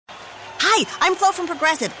Hi, I'm Flo from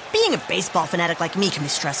Progressive. Being a baseball fanatic like me can be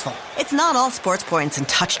stressful. It's not all sports points and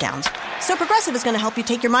touchdowns. So Progressive is going to help you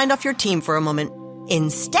take your mind off your team for a moment.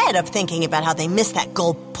 Instead of thinking about how they missed that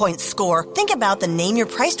goal point score, think about the Name Your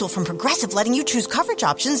Price tool from Progressive, letting you choose coverage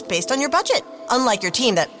options based on your budget. Unlike your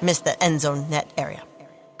team that missed the end zone net area.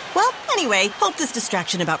 Well, anyway, hope this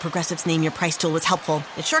distraction about Progressive's Name Your Price tool was helpful.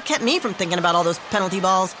 It sure kept me from thinking about all those penalty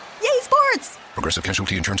balls. Yay, sports! Progressive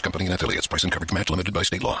Casualty Insurance Company and Affiliates. Price and coverage match limited by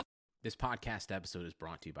state law. This podcast episode is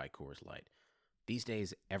brought to you by Coors Light. These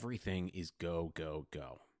days, everything is go, go,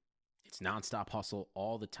 go. It's nonstop hustle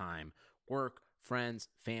all the time. Work, friends,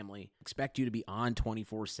 family, expect you to be on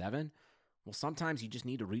 24/7? Well, sometimes you just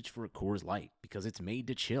need to reach for a Coors Light because it's made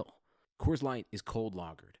to chill. Coors Light is cold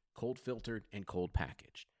lagered, cold filtered, and cold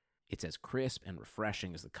packaged. It's as crisp and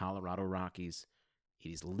refreshing as the Colorado Rockies. It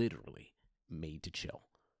is literally made to chill.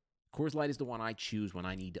 Coors Light is the one I choose when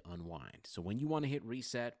I need to unwind. So when you want to hit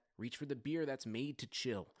reset, reach for the beer that's made to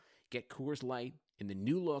chill. Get Coors Light in the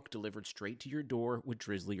new look delivered straight to your door with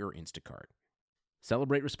Drizzly or Instacart.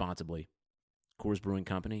 Celebrate responsibly. Coors Brewing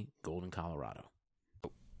Company, Golden, Colorado.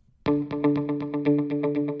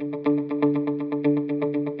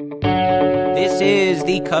 This is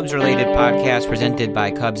the Cubs-related podcast presented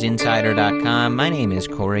by CubsInsider.com. My name is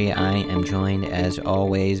Corey. I am joined, as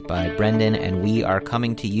always, by Brendan, and we are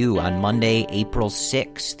coming to you on Monday, April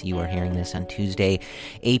 6th. You are hearing this on Tuesday,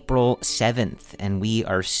 April 7th, and we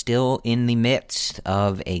are still in the midst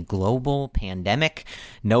of a global pandemic.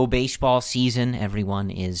 No baseball season.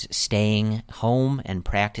 Everyone is staying home and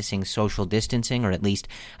practicing social distancing, or at least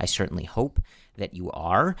I certainly hope that you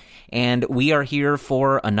are. And we are here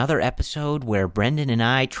for another episode where Brendan and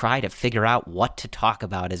I try to figure out what to talk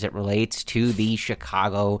about as it relates to the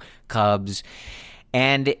Chicago Cubs.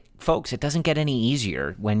 And folks, it doesn't get any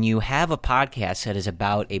easier when you have a podcast that is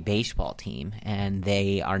about a baseball team and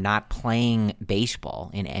they are not playing baseball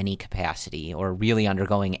in any capacity or really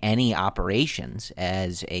undergoing any operations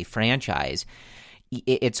as a franchise.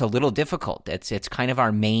 It's a little difficult. It's kind of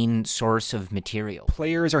our main source of material.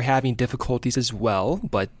 Players are having difficulties as well,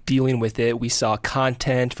 but dealing with it, we saw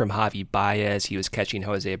content from Javi Baez. He was catching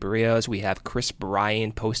Jose Barrios. We have Chris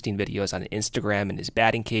Bryant posting videos on Instagram in his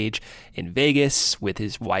batting cage in Vegas with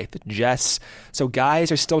his wife, Jess. So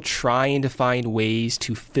guys are still trying to find ways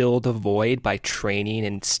to fill the void by training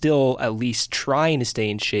and still at least trying to stay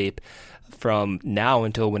in shape from now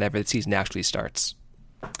until whenever the season actually starts.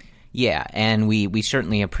 Yeah, and we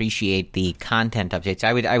certainly appreciate the content updates.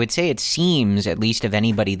 I would say it seems, at least of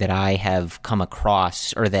anybody that I have come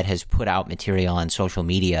across or that has put out material on social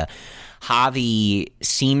media, Javi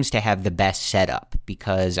seems to have the best setup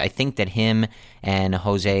because I think that him and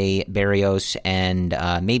Jose Barrios and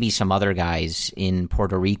maybe some other guys in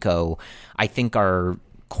Puerto Rico, I think are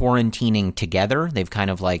quarantining together. They've kind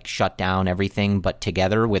of like shut down everything, but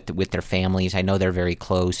together with their families. I know they're very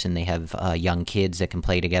close and they have young kids that can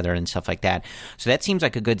play together and stuff like that. So that seems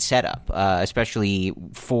like a good setup, especially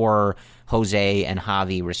for Jose and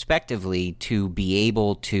Javi respectively, to be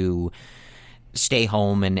able to stay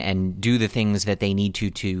home and do the things that they need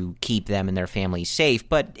to keep them and their families safe.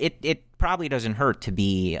 But it probably doesn't hurt to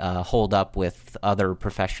be holed up with other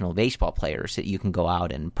professional baseball players that you can go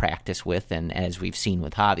out and practice with. And as we've seen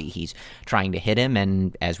with Javi, he's trying to hit him.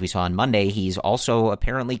 And as we saw on Monday, he's also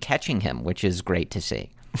apparently catching him, which is great to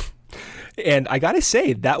see. And I got to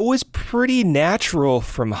say, that was pretty natural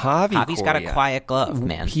from Javi. Javi's got a quiet glove,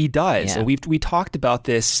 man. He does. Yeah. And we talked about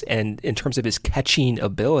this and in terms of his catching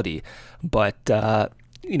ability. But,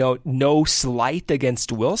 no slight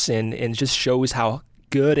against Wilson, and just shows how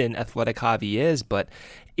good and athletic Javi is. But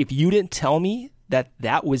if you didn't tell me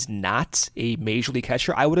that was not a major league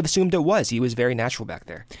catcher, I would have assumed it was. He was very natural back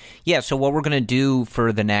there. Yeah, so what we're going to do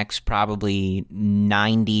for the next probably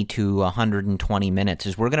 90 to 120 minutes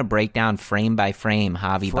is we're going to break down frame by frame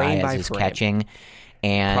Javi Baez's catching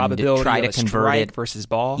and probability try of to a convert strike it versus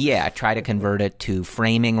ball. Yeah, try to convert it to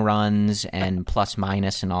framing runs and plus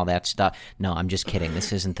minus and all that stuff. No, I'm just kidding.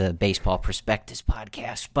 This isn't the Baseball Prospectus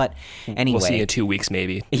podcast. But anyway, we'll see you in 2 weeks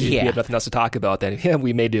maybe. Yeah. If you have nothing else to talk about, then yeah,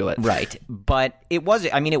 we may do it. Right. But it was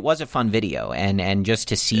a fun video, and just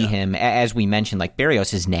to see him, as we mentioned, like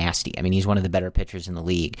Barrios is nasty. I mean, he's one of the better pitchers in the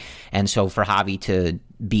league. And so for Javi to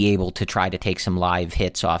be able to try to take some live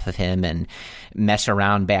hits off of him and mess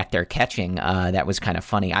around back there catching, that was kind kind of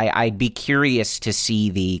funny. I'd be curious to see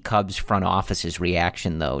the Cubs front office's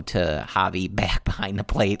reaction, though, to Javi back behind the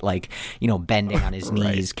plate, like, bending on his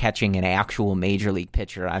knees, catching an actual major league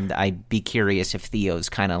pitcher. I'd be curious if Theo's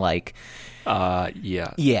kind of like,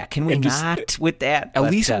 yeah, can we not with that? At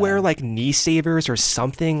least wear like knee savers or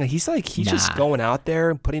something. He's just going out there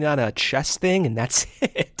and putting on a chest thing, and that's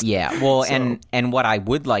it. Yeah, well, and what I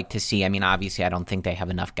would like to see, I mean, obviously I don't think they have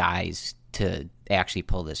enough guys to actually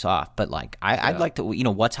pull this off, but like I'd like to,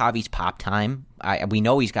 what's Javi's pop time? We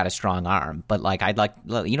know he's got a strong arm, but like I'd like,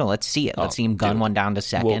 let's see it. Let's see him gun one down to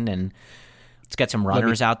second, and let's get some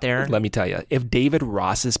runners out there. Let me tell you, if David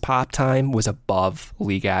Ross's pop time was above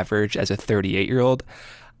league average as a 38-year-old,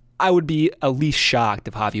 I would be at least shocked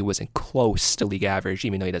if Javi wasn't close to league average,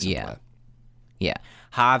 even though he doesn't play. Yeah,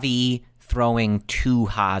 Javi throwing to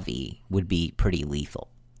Javi would be pretty lethal.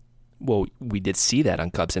 Well, we did see that on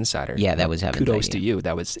Cubs Insider. Yeah, that was Evan's kudos idea. to you.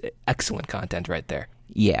 That was excellent content right there.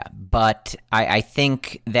 Yeah, but I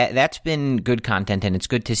think that's been good content, and it's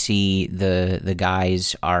good to see the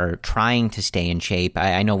guys are trying to stay in shape.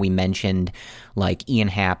 I know we mentioned like Ian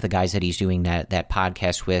Happ, the guys that he's doing that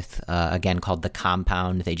podcast with, again, called The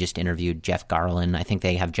Compound. They just interviewed Jeff Garland. I think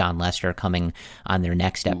they have John Lester coming on their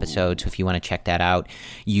next episode, so if you want to check that out,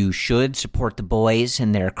 you should support the boys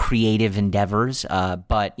and their creative endeavors.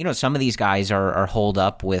 But, some of these guys are holed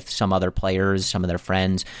up with some other players, some of their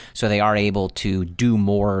friends, so they are able to do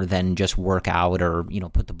more than just work out or,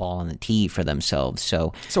 put the ball on the tee for themselves.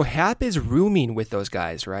 So Happ is rooming with those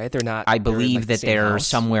guys, right? They're not. I believe that they're house?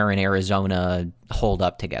 somewhere in Arizona holed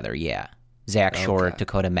up together. Yeah. Zach Short,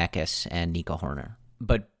 Dakota Meckes, and Nico Horner.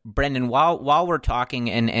 But Brendan, while we're talking,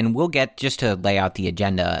 and we'll get just to lay out the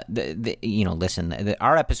agenda, listen,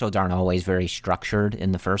 our episodes aren't always very structured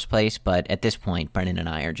in the first place, but at this point, Brendan and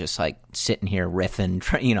I are just like sitting here riffing,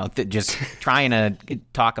 just trying to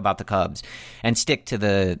talk about the Cubs and stick to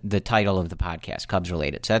the title of the podcast, Cubs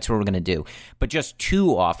Related. So that's what we're going to do. But just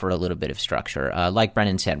to offer a little bit of structure, like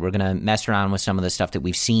Brendan said, we're going to mess around with some of the stuff that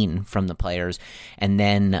we've seen from the players, and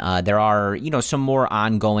then there are, some more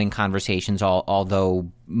ongoing conversations,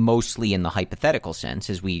 although mostly in the hypothetical sense,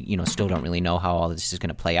 as we still don't really know how all this is going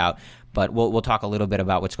to play out. But we'll talk a little bit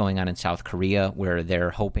about what's going on in South Korea, where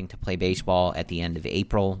they're hoping to play baseball at the end of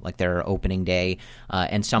April, like their opening day,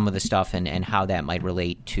 and some of the stuff and how that might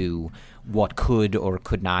relate to what could or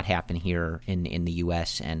could not happen here in the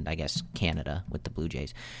U.S. and I guess Canada with the Blue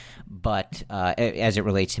Jays. But as it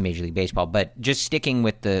relates to Major League Baseball, but just sticking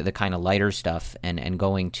with the kind of lighter stuff and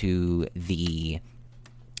going to the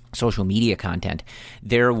social media content,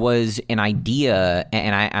 there was an idea,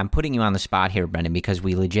 and I'm putting you on the spot here, Brendan, because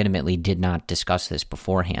we legitimately did not discuss this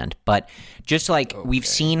beforehand, but just like we've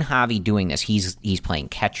seen Javi doing this, he's playing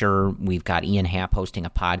catcher, we've got Ian Happ hosting a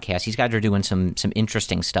podcast, these guys are doing some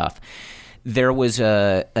interesting stuff. There was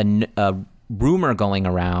a rumor going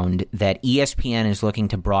around that ESPN is looking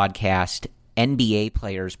to broadcast NBA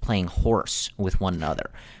players playing horse with one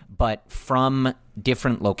another, but from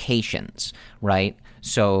different locations, right?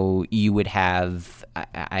 So you would have,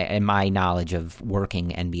 in my knowledge of working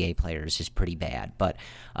NBA players is pretty bad, but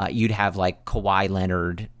you'd have like Kawhi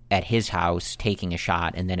Leonard at his house taking a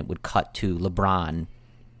shot, and then it would cut to LeBron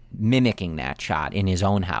mimicking that shot in his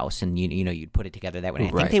own house, and you'd put it together that way. I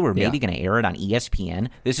think they were maybe going to air it on ESPN.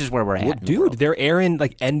 This is where we're at. Well, dude, they're airing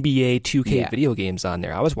like NBA 2K video games on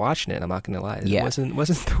there. I was watching it. I'm not going to lie. It wasn't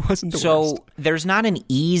the so worst. There's not an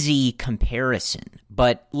easy comparison,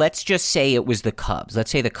 but let's just say it was the Cubs.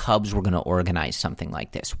 Let's say the Cubs were going to organize something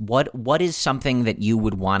like this. What is something that you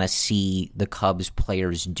would want to see the Cubs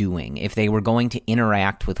players doing if they were going to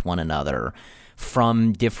interact with one another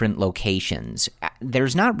from different locations?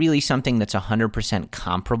 There's not really something that's 100%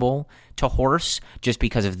 comparable to horse just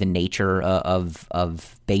because of the nature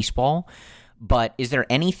of baseball. But is there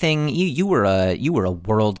anything you were a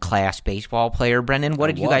world-class baseball player, Brendan? What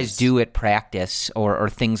did you guys do at practice or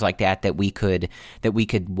things like that we could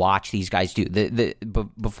watch these guys do?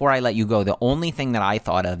 Before I let you go, the only thing that I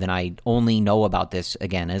thought of, and I only know about this,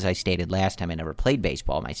 again, as I stated last time, I never played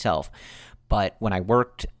baseball myself, but when I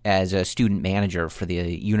worked as a student manager for the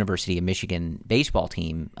University of Michigan baseball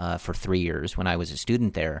team for 3 years when I was a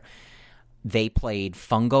student there, they played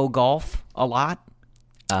fungo golf a lot.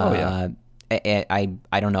 I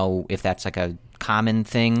don't know if that's like a common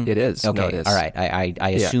thing. It is. Okay, no, it is. All right. I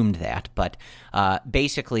assumed that. But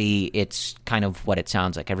basically, it's kind of what it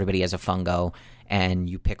sounds like. Everybody has a fungo, and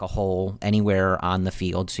you pick a hole anywhere on the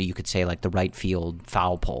field. So you could say like the right field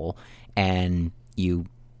foul pole, and you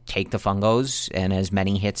take the fungos and as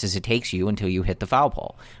many hits as it takes you until you hit the foul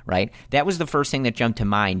pole, right? That was the first thing that jumped to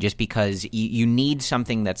mind, just because you need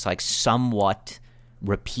something that's like somewhat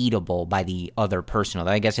repeatable by the other person.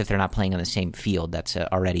 Although I guess if they're not playing on the same field, that's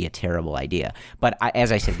already a terrible idea. But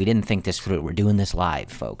as I said, we didn't think this through. We're doing this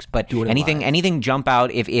live, folks. But anything jump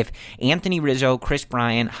out? If Anthony Rizzo, Chris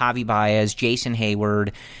Bryant, Javi Baez, Jason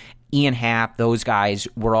Hayward, Ian Happ, those guys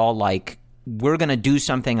were all like, we're going to do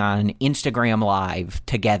something on Instagram Live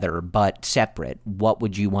together, but separate. What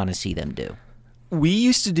would you want to see them do? We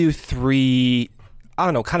used to do 3, I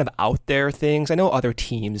don't know, kind of out there things. I know other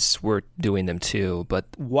teams were doing them too, but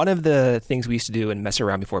one of the things we used to do and mess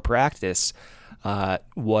around before practice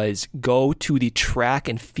was go to the track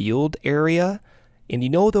and field area. And you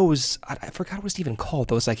know those, I forgot what it's even called,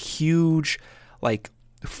 those like huge, like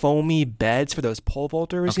foamy beds for those pole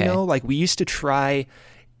vaulters, okay. Like we used to try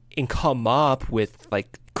and come up with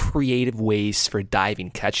like creative ways for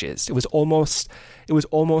diving catches. It was almost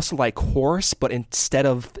like horse, but instead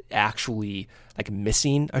of actually like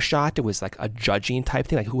missing a shot, it was like a judging type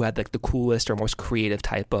thing, like who had like the coolest or most creative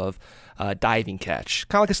type of diving catch,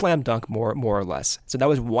 kind of like a slam dunk, more or less. So that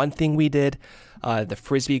was one thing we did. The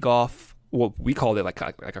frisbee golf, well, we called it like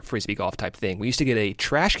a frisbee golf type thing. We used to get a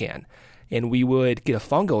trash can, and we would get a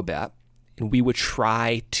fungo bat, and we would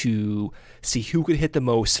try to see who could hit the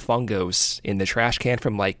most fungos in the trash can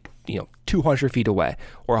from 200 feet away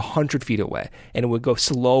or 100 feet away. And it would go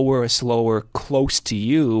slower and slower close to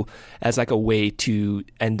you as like a way to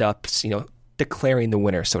end up, declaring the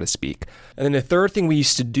winner, so to speak. And then the third thing we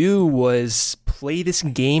used to do was play this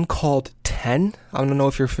game called 10. I don't know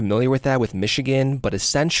if you're familiar with that with Michigan, but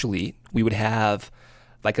essentially we would have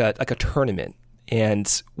like a tournament.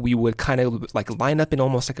 And we would kind of like line up in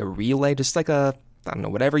almost like a relay, just like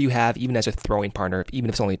whatever you have, even as a throwing partner, even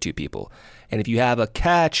if it's only 2 people. And if you have a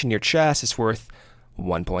catch in your chest, it's worth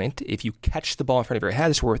 1 point. If you catch the ball in front of your head,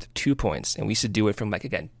 it's worth 2 points. And we used to do it from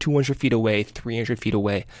 200 feet away, 300 feet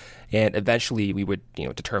away. And eventually we would,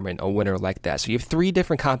 determine a winner like that. So you have 3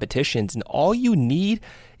 different competitions, and all you need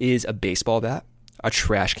is a baseball bat, a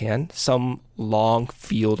trash can, some long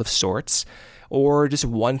field of sorts, or just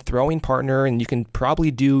one throwing partner, and you can probably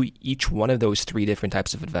do each one of those 3 different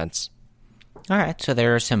types of events. All right, so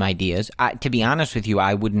there are some ideas. To be honest with you,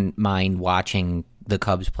 I wouldn't mind watching the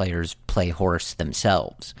Cubs players play horse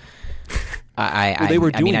themselves. They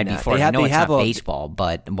were doing I'd be that. for it. I know it's not baseball,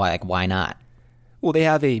 but why not? Well, they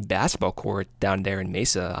have a basketball court down there in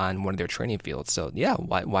Mesa on one of their training fields, so yeah,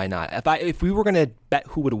 why not? If we were going to bet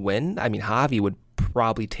who would win, Javi would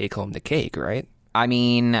probably take home the cake, right?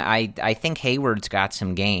 I think Hayward's got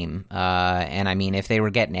some game. And if they were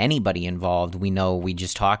getting anybody involved, we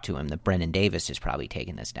just talked to him that Brendan Davis is probably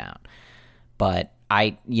taking this down. But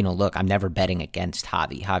look, I'm never betting against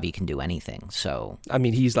Javi. Javi can do anything. So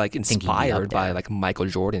he's like inspired by like Michael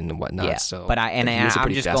Jordan and whatnot. Yeah, so but I'm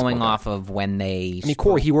just going off of when they.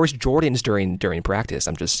 Corey, he wears Jordans during practice.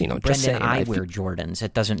 I'm just Brendan, just saying. I wear Jordans.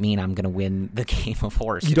 It doesn't mean I'm going to win the game of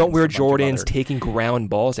horse. You don't wear Jordans taking ground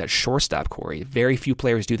balls at shortstop, Corey. Very few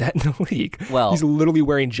players do that in the league. Well, he's literally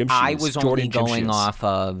wearing gym shoes. I was only going off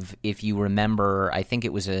of, if you remember, I think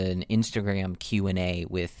it was an Instagram Q&A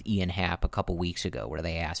with Ian Happ a couple weeks ago where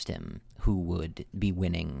they asked him who would be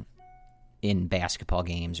winning in basketball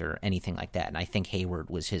games or anything like that, and I think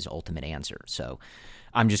Hayward was his ultimate answer. So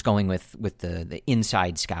I'm just going with the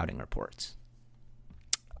inside scouting reports.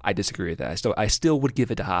 I disagree with that. I still would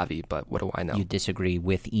give it to Javi, but what do I know? You disagree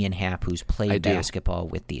with Ian Happ, who's played basketball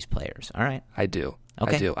with these players. All right. I do.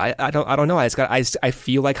 Okay. I do. I don't know. I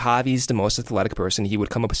feel like Javi's the most athletic person. He would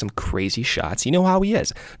come up with some crazy shots. You know how he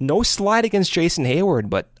is. No slide against Jason Hayward,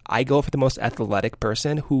 but I go for the most athletic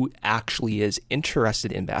person who actually is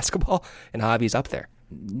interested in basketball, and Javi's up there.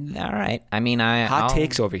 All right. Hot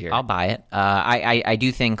takes over here. I'll buy it. I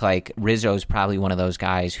do think like Rizzo's probably one of those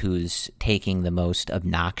guys who's taking the most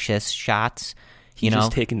obnoxious shots. He's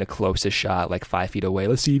just taking the closest shot, like 5 feet away.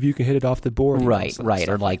 Let's see if you can hit it off the board. Right.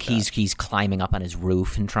 Or like he's climbing up on his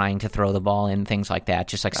roof and trying to throw the ball in, things like that.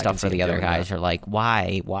 Just like stuff where the other guys are like,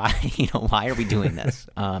 why, why are we doing this?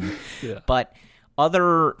 Yeah. But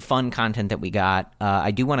other fun content that we got,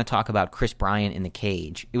 I do want to talk about Chris Bryant in the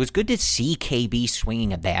cage. It was good to see KB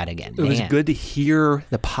swinging a bat again. It was good to hear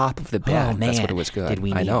the pop of the bat. Oh, man. That's what it was good. Did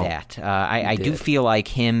we need that? I do feel like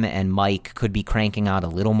him and Mike could be cranking out a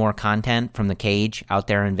little more content from the cage out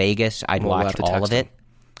there in Vegas. I'd watch all of it.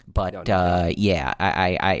 But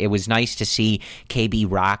it was nice to see KB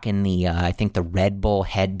rocking the I think the Red Bull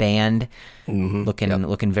headband,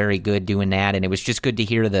 looking very good doing that, and it was just good to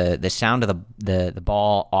hear the sound of the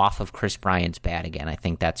ball off of Chris Bryant's bat again. I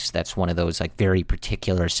think that's one of those like very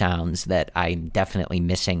particular sounds that I'm definitely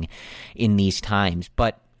missing in these times.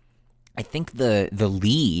 But I think the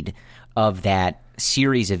lead of that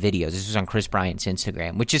series of videos. This was on Chris Bryant's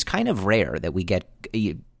Instagram, which is kind of rare that we get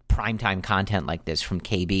primetime content like this from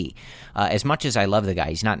KB. As much as I love the guy,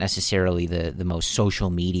 he's not necessarily the most social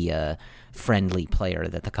media friendly player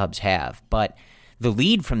that the Cubs have. But the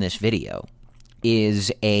lead from this video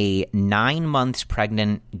is a 9 months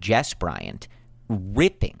pregnant Jess Bryant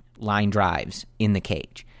ripping line drives in the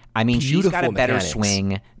cage. I mean, she's got a better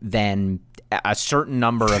swing than a certain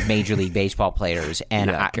number of Major League Baseball players.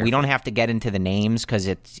 And we don't have to get into the names because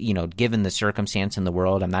it's, given the circumstance in the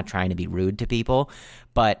world, I'm not trying to be rude to people.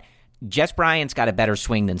 But Jess Bryant's got a better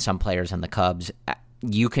swing than some players on the Cubs.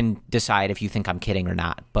 You can decide if you think I'm kidding or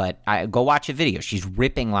not. But go watch a video. She's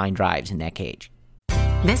ripping line drives in that cage.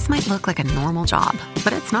 This might look like a normal job,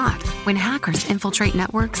 but it's not. When hackers infiltrate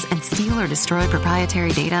networks and steal or destroy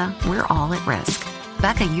proprietary data, we're all at risk.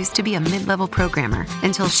 Becca used to be a mid-level programmer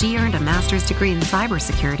until she earned a master's degree in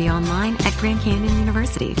cybersecurity online at Grand Canyon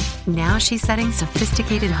University. Now she's setting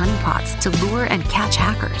sophisticated honeypots to lure and catch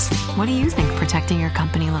hackers. What do you think protecting your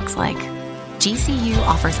company looks like? GCU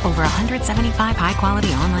offers over 175 high-quality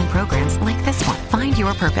online programs like this one. Find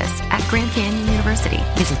your purpose at Grand Canyon University.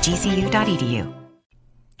 Visit gcu.edu.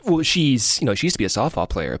 Well, she used to be a softball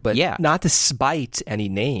player, but not to spite any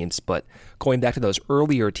names, but going back to those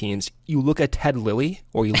earlier teams, you look at Ted Lilly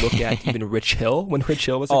or you look at even Rich Hill when Rich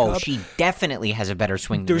Hill was a Cub. She definitely has a better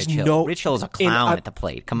swing than Rich Hill. Rich Hill is a clown at the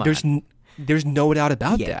plate. Come on. There's no doubt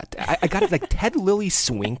about that. I got it. Like Ted Lilly's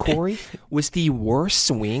swing, Corey, was the worst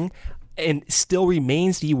swing and still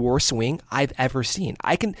remains the worst swing I've ever seen.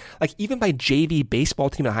 I can, even my JV baseball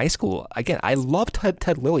team in high school, again, I love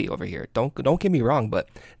Ted Lilly over here. Don't get me wrong, but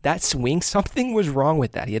that swing, something was wrong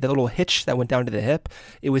with that. He had that little hitch that went down to the hip.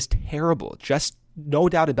 It was terrible. Just no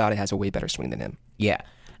doubt about it, has a way better swing than him. Yeah.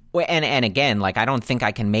 Well, and again, I don't think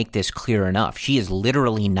I can make this clear enough. She is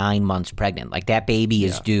literally 9 months pregnant. That baby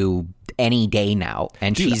is due any day now,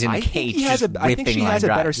 and she's in the cage just ripping line drives. I think she has a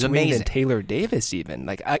better swing than Taylor Davis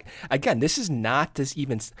even. Again, this is not this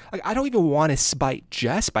even. I don't even want to spite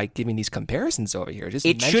Jess by giving these comparisons over here.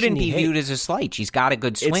 It shouldn't be viewed as a slight. She's got a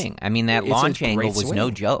good swing. That launch angle was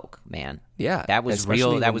no joke, man. Yeah. That was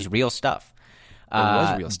real. That was real stuff. It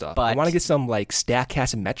was real stuff. But I want to get some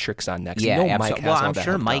Statcast metrics on next. Yeah, Mike has I'm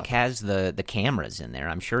sure Mike has the cameras in there.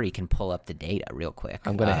 I'm sure he can pull up the data real quick.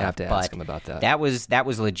 I'm going to have to ask him about that. That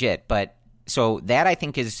was legit. But so that I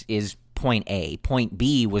think is point A. Point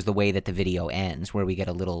B was the way that the video ends, where we get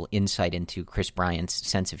a little insight into Chris Bryant's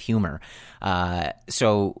sense of humor.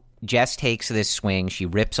 So Jess takes this swing. She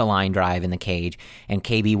rips a line drive in the cage, and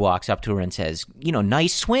KB walks up to her and says,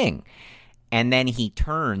 nice swing. And then he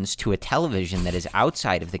turns to a television that is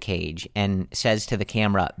outside of the cage and says to the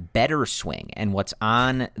camera, better swing. And what's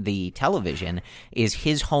on the television is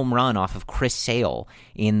his home run off of Chris Sale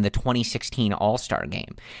in the 2016 All-Star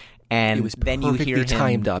game. And it was then you hear him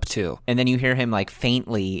timed up too. And then you hear him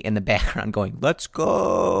faintly in the background going, "Let's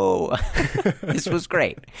go." This was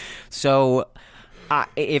great. So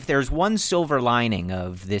if there's one silver lining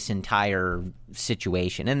of this entire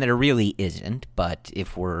situation, and there really isn't, but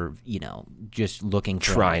if we're, just looking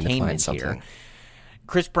for trying entertainment to find here, something.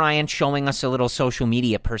 Chris Bryant showing us a little social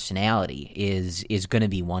media personality is going to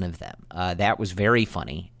be one of them. That was very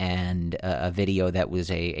funny, and a video that was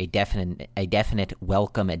a definite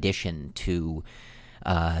welcome addition to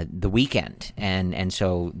the weekend, and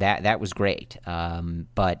so that was great.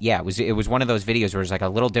 But yeah, it was one of those videos where it's a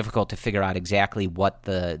little difficult to figure out exactly what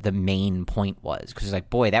the main point was, because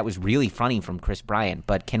boy, that was really funny from Chris Bryant.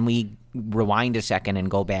 But can we rewind a second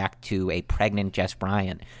and go back to a pregnant Jess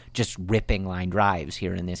Bryant just ripping line drives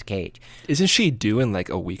here in this cage? Isn't she due in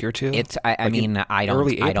a week or two? I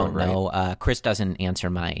don't know. Right? Chris doesn't answer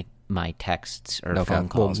my texts or phone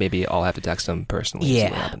calls. Well, maybe I'll have to text them personally. Yeah, and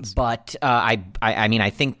see what happens. But I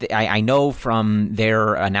think I know from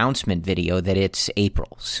their announcement video that it's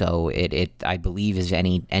April, so it I believe is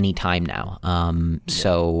any time now.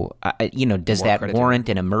 So does that warrant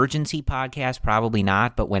an emergency podcast? Probably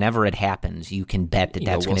not. But whenever it happens, you can bet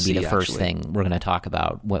that's going to be the first thing we're going to talk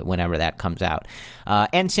about whenever that comes out.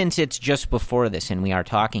 And since it's just before this, and we are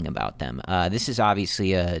talking about them, this is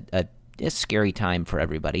obviously a scary time for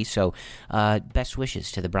everybody. So best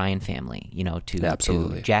wishes to the Bryan family,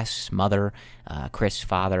 to Jess, mother, Chris,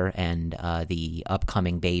 father, and the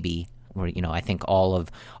upcoming baby. Where I think all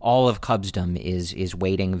of Cubsdom is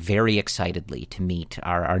waiting very excitedly to meet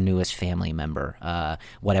our newest family member,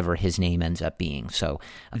 whatever his name ends up being. So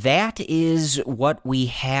that is what we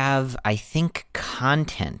have, I think,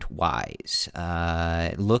 content-wise.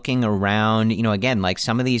 Looking around, again,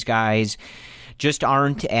 some of these guys, just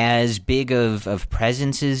aren't as big of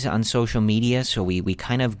presences on social media, so we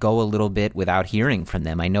kind of go a little bit without hearing from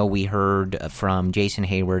them. I know we heard from Jason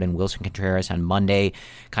Hayward and Wilson Contreras on Monday,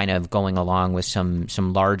 kind of going along with some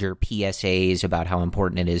larger PSAs about how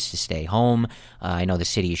important it is to stay home. I know the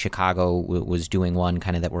city of Chicago was doing one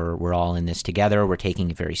kind of that we're all in this together. We're taking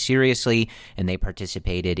it very seriously, and they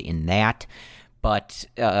participated in that. But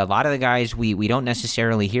a lot of the guys we don't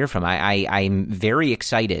necessarily hear from. I'm very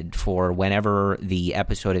excited for whenever the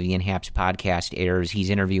episode of Ian Happ's podcast airs. He's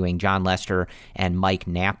interviewing John Lester and Mike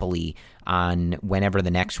Napoli on whenever the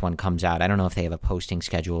next one comes out. I don't know if they have a posting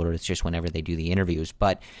schedule or it's just whenever they do the interviews.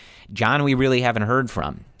 But John, we really haven't heard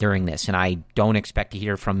from during this, and I don't expect to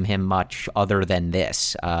hear from him much other than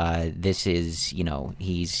this. This is,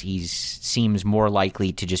 he's seems more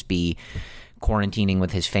likely to just be quarantining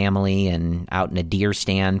with his family and out in a deer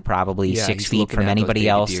stand, probably 6 feet from anybody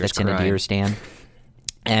else that's in a deer stand.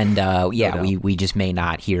 And we just may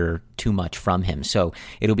not hear too much from him. So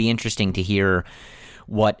it'll be interesting to hear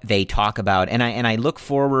what they talk about. And I look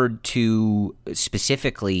forward to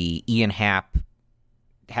specifically Ian Happ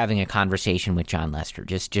having a conversation with John Lester.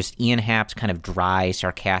 Just Ian Happ's kind of dry,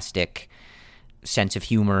 sarcastic sense of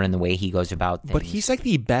humor and the way he goes about things. But he's like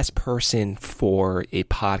the best person for a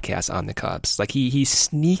podcast on the Cubs. Like he's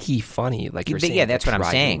sneaky funny. Like you're saying, yeah, that's what I'm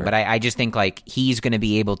saying. Humor. But I just think like he's going to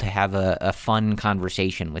be able to have a fun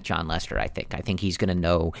conversation with John Lester. I think he's going to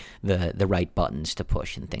know the right buttons to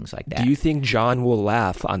push and things like that. Do you think John will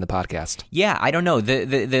laugh on the podcast? Yeah, I don't know.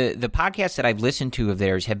 The podcasts that I've listened to of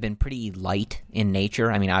theirs have been pretty light in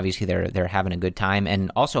nature. I mean, obviously they're having a good time,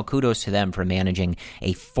 and also kudos to them for managing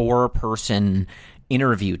a 4-person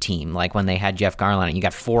interview team, like when they had Jeff Garland, and you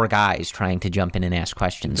got 4 guys trying to jump in and ask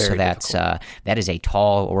questions. Very so that's that is a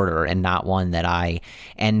tall order and not one that I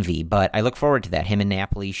envy. But I look forward to that. Him and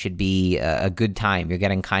Napoli should be a good time. You're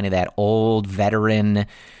getting kind of that old veteran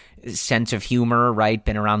sense of humor, right?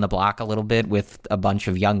 Been around the block a little bit with a bunch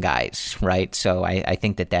of young guys, right? So I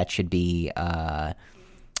think that should be.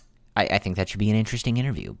 I think that should be an interesting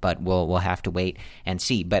interview, but we'll have to wait and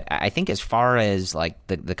see. But I think as far as like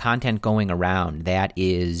the content going around, that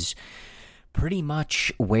is pretty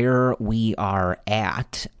much where we are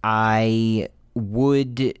at. I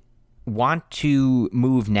would want to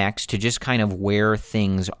move next to just kind of where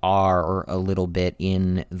things are a little bit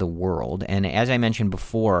in the world. And as I mentioned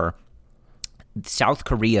before, South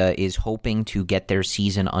Korea is hoping to get their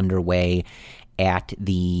season underway at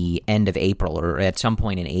the end of April or at some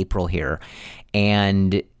point in April here.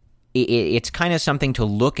 And it's kind of something to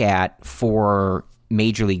look at for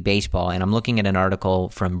Major League Baseball. And I'm looking at an article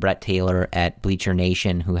from Brett Taylor at Bleacher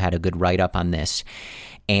Nation who had a good write-up on this.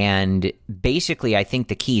 And basically, I think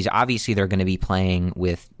the keys, obviously they're going to be playing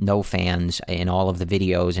with no fans in all of the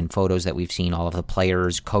videos and photos that we've seen. All of the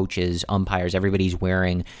players, coaches, umpires, everybody's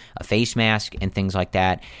wearing a face mask and things like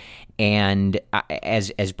that. And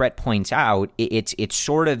as Brett points out, it's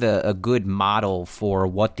sort of a good model for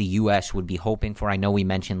what the U.S. would be hoping for. I know we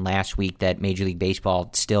mentioned last week that Major League Baseball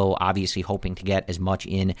still obviously hoping to get as much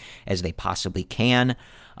in as they possibly can.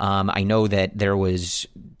 I know that there was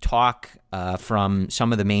talk from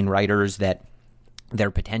some of the main writers that they're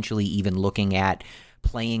potentially even looking at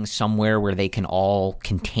playing somewhere where they can all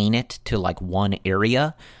contain it to like one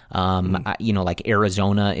area. Like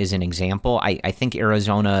Arizona is an example. I think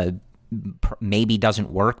Arizona maybe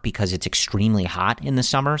doesn't work because it's extremely hot in the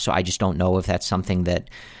summer. So I just don't know if that's something that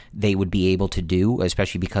they would be able to do,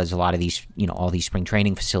 especially because a lot of these, all these spring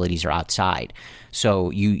training facilities are outside. So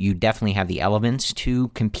you definitely have the elements to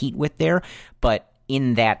compete with there, but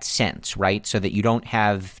in that sense, right? So that you don't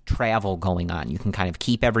have travel going on. You can kind of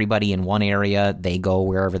keep everybody in one area. They go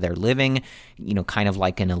wherever they're living, kind of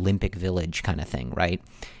like an Olympic Village kind of thing, right?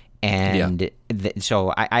 And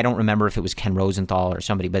so I don't remember if it was Ken Rosenthal or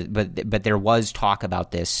somebody, but there was talk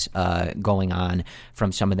about this going on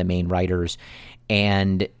from some of the main writers.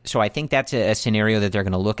 And so I think that's a scenario that they're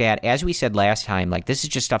going to look at. As we said last time, like this is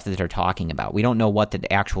just stuff that they're talking about. We don't know what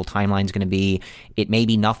the actual timeline is going to be. It may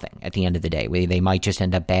be nothing at the end of the day. They might just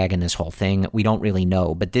end up bagging this whole thing. We don't really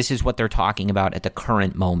know. But this is what they're talking about at the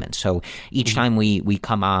current moment. So each time we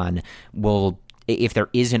come on, if there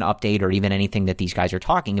is an update or even anything that these guys are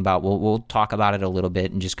talking about, we'll talk about it a little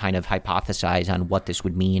bit and just kind of hypothesize on what this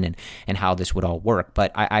would mean and how this would all work.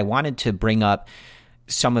 But I wanted to bring up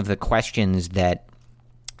some of the questions that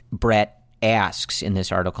Brett asks in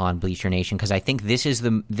this article on Bleacher Nation, because I think this is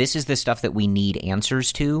the stuff that we need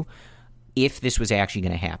answers to if this was actually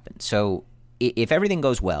going to happen. So if everything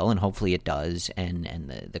goes well, and hopefully it does, and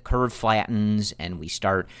the curve flattens and we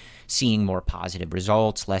start seeing more positive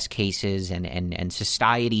results, less cases, and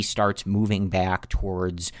society starts moving back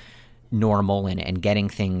towards normal and getting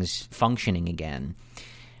things functioning again,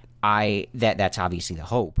 that's obviously the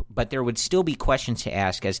hope. But there would still be questions to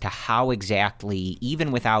ask as to how exactly,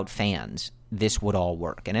 even without fans, this would all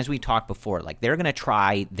work. And as we talked before, like, they're going to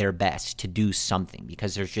try their best to do something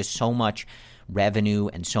because there's just so much revenue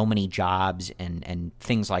and so many jobs and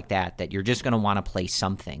things like that you're just going to want to play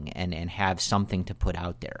something and have something to put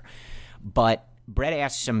out there. But Brett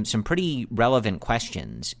asked some pretty relevant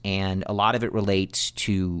questions, and a lot of it relates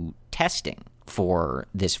to testing for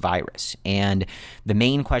this virus. And the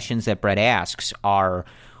main questions that Brett asks are,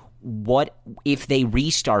 what if they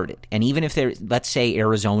restarted? And even if they're, let's say,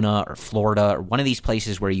 Arizona or Florida or one of these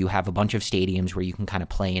places where you have a bunch of stadiums where you can kind of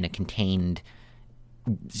play in a contained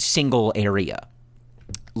single area,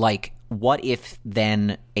 like, what if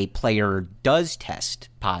then a player does test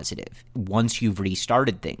positive once you've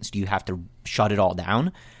restarted things? Do you have to shut it all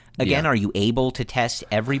down again? Are you able to test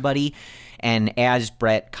everybody? And as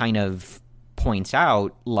Brett kind of points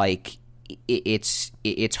out, like, it's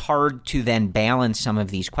hard to then balance some of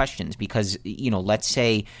these questions because, let's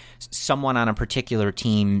say someone on a particular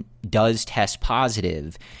team does test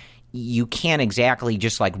positive. You can't exactly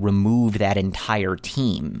just like remove that entire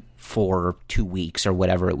team for 2 weeks or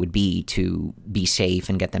whatever it would be to be safe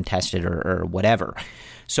and get them tested or whatever.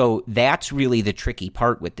 So that's really the tricky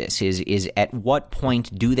part with this is at what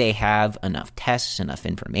point do they have enough tests, enough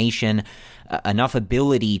information, enough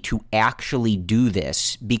ability to actually do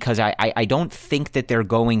this? Because I don't think that they're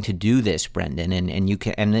going to do this, Brendan. And you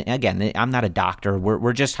can, and again, I'm not a doctor.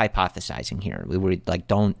 We're just hypothesizing here. We're like,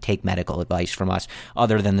 don't take medical advice from us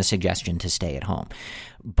other than the suggestion to stay at home.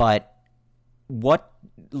 But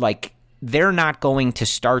they're not going to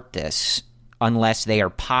start this unless they are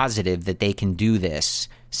positive that they can do this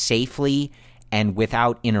safely and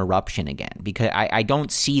without interruption again, because I don't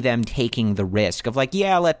see them taking the risk of like,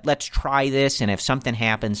 let's try this, and if something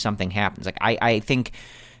happens, something happens. Like, I think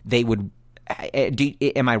they would.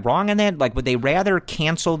 Am I wrong on that? Like, would they rather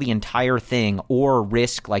cancel the entire thing or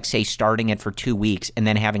risk, like, say, starting it for 2 weeks and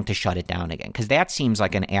then having to shut it down again? Because that seems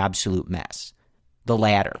like an absolute mess. The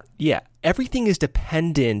latter. Yeah, everything is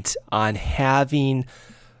dependent on having,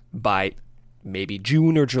 by maybe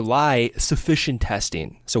June or July, sufficient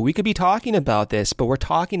testing. So we could be talking about this, but we're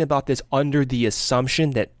talking about this under the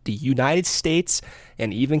assumption that the United States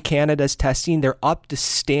and even Canada's testing, they're up to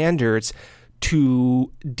standards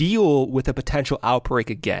to deal with a potential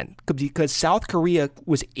outbreak again. Because South Korea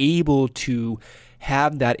was able to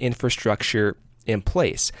have that infrastructure in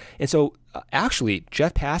place. And so actually,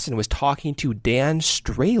 Jeff Passan was talking to Dan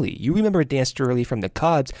Straley. You remember Dan Straley from the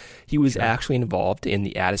Cubs. He was actually involved in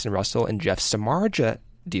the Addison Russell and Jeff Samardzija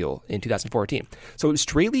deal in 2014. So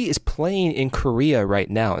Straley is playing in Korea right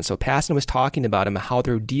now. And so Passan was talking about him, how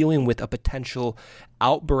they're dealing with a potential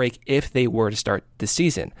outbreak if they were to start the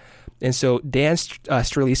season. And so Dan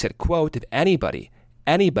Straley said, quote, if anybody,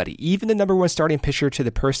 even the number one starting pitcher to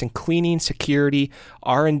the person cleaning, security,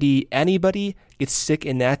 R&D, anybody gets sick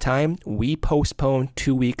in that time, we postpone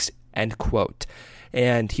 2 weeks, end quote.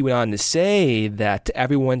 And he went on to say that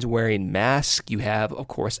everyone's wearing masks. You have, of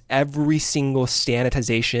course, every single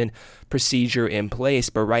sanitization procedure in place.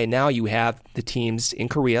 But right now you have the teams in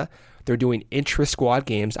Korea. They're doing intra-squad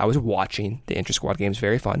games. I was watching the intra-squad games,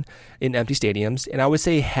 very fun, in empty stadiums. And I would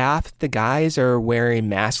say half the guys are wearing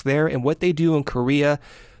masks there. And what they do in Korea,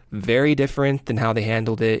 very different than how they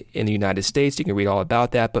handled it in the United States. You can read all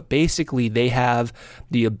about that. But basically, they have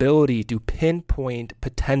the ability to pinpoint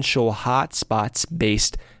potential hotspots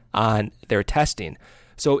based on their testing.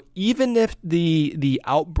 So even if the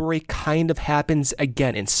outbreak kind of happens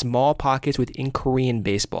again in small pockets within Korean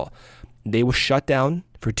baseball, they will shut down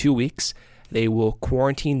for 2 weeks. They will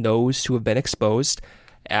quarantine those who have been exposed.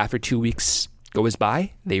 After 2 weeks goes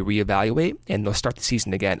by, they reevaluate, and they'll start the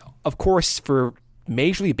season again. Of course, for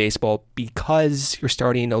Major League Baseball, because you're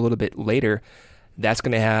starting a little bit later, that's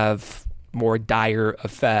going to have more dire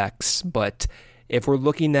effects. But if we're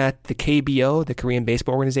looking at the KBO, the Korean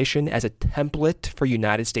Baseball Organization, as a template for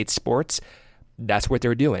United States sports, that's what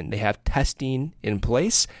they're doing. They have testing in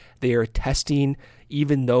place. They are testing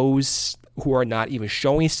even those who are not even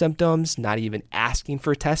showing symptoms, not even asking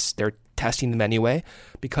for tests. They're testing them anyway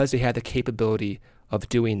because they have the capability of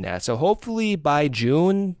doing that. So hopefully by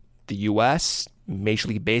June, the U.S., Major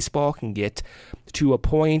League Baseball can get to a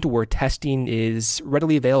point where testing is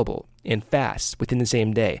readily available and fast within the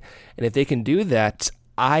same day. And if they can do that,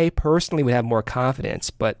 I personally would have more confidence.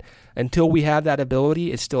 But until we have that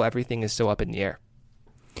ability, everything is still up in the air.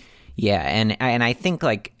 Yeah, and I think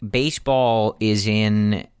like baseball is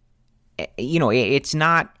in, it's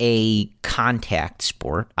not a contact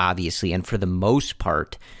sport, obviously, and for the most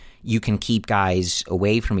part, you can keep guys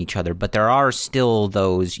away from each other, but there are still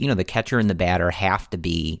those, the catcher and the batter have to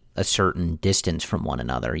be a certain distance from one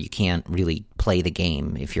another. You can't really play the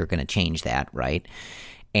game if you're going to change that, right?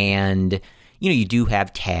 And, you do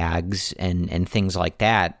have tags and things like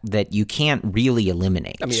that you can't really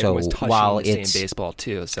eliminate. I mean, so everyone's touching while the it's same baseball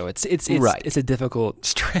too, so it's right. It's a difficult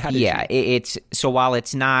strategy. Yeah, so while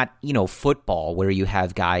it's not, football where you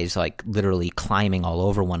have guys like literally climbing all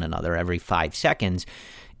over one another every 5 seconds,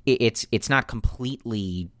 it's not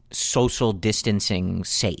completely social distancing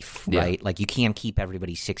safe, right? Yeah. Like you can't keep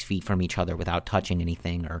everybody 6 feet from each other without touching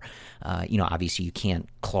anything, or obviously you can't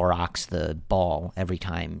Clorox the ball every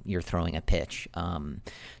time you're throwing a pitch.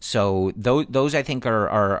 So those I think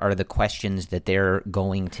are the questions that they're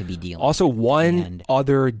going to be dealing with. Also, one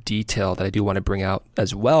other detail that I do want to bring out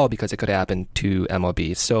as well, because it could happen to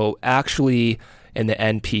MLB. So actually, in the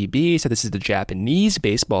NPB, so this is the Japanese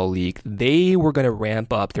baseball league, they were going to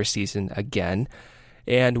ramp up their season again.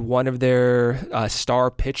 And one of their star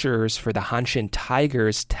pitchers for the Hanshin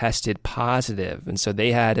Tigers tested positive. And so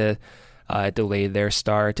they had to delay their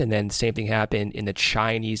start. And then the same thing happened in the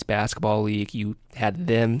Chinese basketball league. You had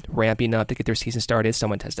them ramping up to get their season started.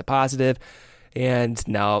 Someone tested positive. And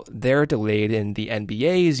now they're delayed, and the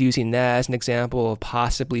NBA is using that as an example of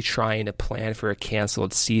possibly trying to plan for a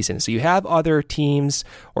canceled season. So you have other teams,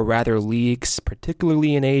 or rather leagues,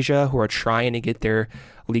 particularly in Asia, who are trying to get their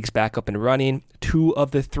leagues back up and running. 2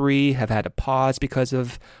 of the 3 have had to pause because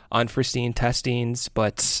of unforeseen testings,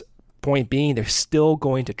 but point being, they're still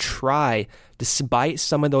going to try, despite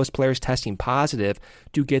some of those players testing positive,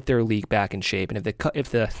 to get their league back in shape. And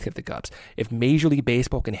if Major League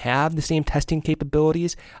Baseball can have the same testing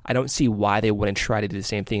capabilities, I don't see why they wouldn't try to do the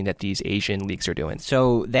same thing that these Asian leagues are doing.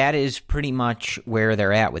 So that is pretty much where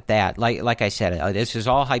they're at with that. Like I said, this is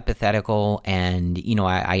all hypothetical, and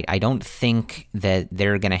I don't think that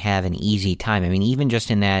they're going to have an easy time. I mean, even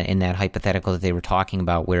just in that hypothetical that they were talking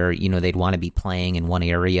about, where they'd want to be playing in one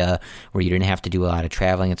area where you didn't have to do a lot of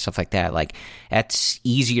traveling and stuff like that. Like, that's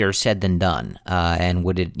easier said than done. And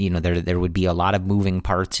would it, there would be a lot of moving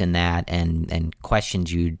parts in that, and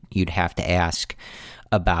questions you'd have to ask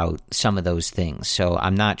about some of those things. So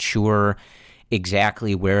I'm not sure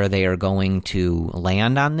exactly where they are going to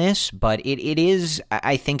land on this, but it is,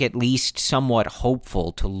 I think, at least somewhat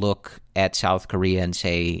hopeful to look at South Korea and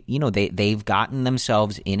say, they've gotten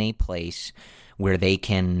themselves in a place where they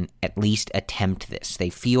can at least attempt this. They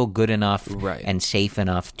feel good enough and safe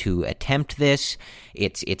enough to attempt this.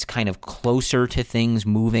 It's kind of closer to things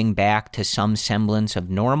moving back to some semblance of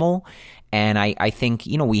normal. And I think,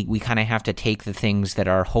 we kind of have to take the things that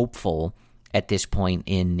are hopeful at this point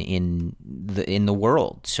in the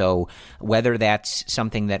world. So whether that's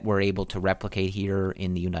something that we're able to replicate here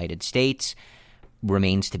in the United States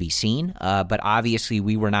remains to be seen. But obviously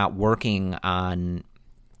we were not working on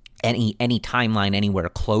any timeline anywhere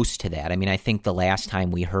close to that. I mean, I think the last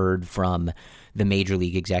time we heard from the major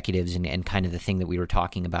league executives and kind of the thing that we were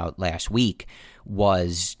talking about last week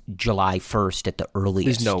was July 1st at the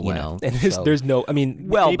earliest. There's no way. And there's no, I mean,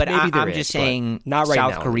 well, maybe I'm just saying, not right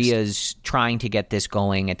South now, Korea's trying to get this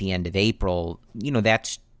going at the end of April.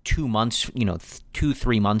 That's 2 months,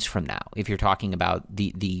 2-3 months from now, if you're talking about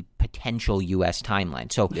the potential U.S.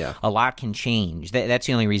 timeline. So a lot can change. That's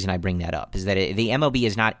the only reason I bring that up, is that the MLB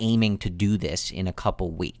is not aiming to do this in a couple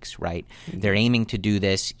weeks, right? Mm-hmm. They're aiming to do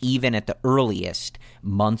this even at the earliest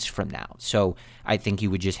months from now. So I think you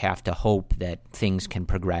would just have to hope that things can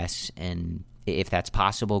progress, and if that's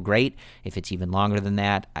possible, great. If it's even longer than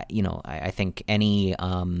that, I think any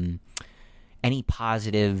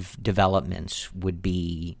positive developments would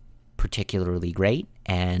be particularly great,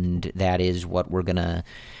 and that is what we're going to,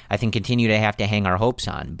 I think, continue to have to hang our hopes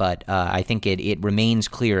on. But I think it remains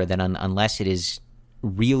clear that unless it is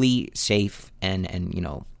really safe and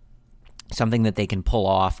something that they can pull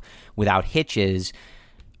off without hitches,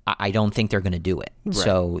 I don't think they're going to do it. Right.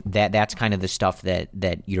 So that's kind of the stuff that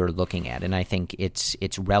you're looking at, and I think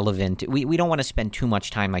it's relevant. We don't want to spend too much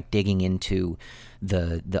time digging into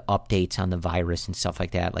the updates on the virus and stuff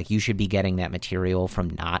like that. You should be getting that material from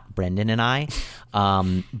not Brendan and I,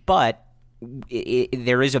 but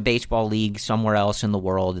there is a baseball league somewhere else in the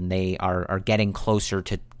world, and they are getting closer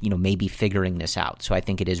to maybe figuring this out. So I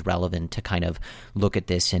think it is relevant to kind of look at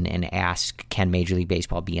this and ask, can Major League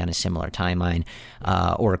Baseball be on a similar timeline,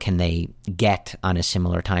 or can they get on a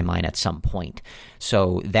similar timeline at some point?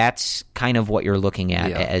 So that's kind of what you're looking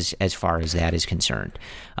at as far as that is concerned.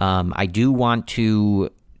 I do want to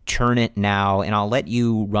turn it now, and I'll let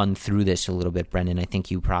you run through this a little bit, Brendan. I think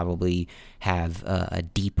you probably have a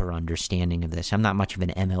deeper understanding of this. I'm not much of an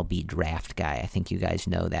MLB draft guy. I think you guys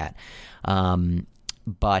know that.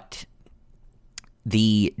 But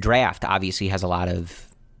the draft obviously has a lot of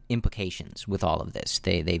implications with all of this.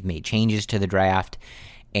 They've made changes to the draft,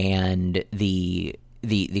 and the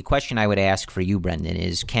question I would ask for you, Brendan,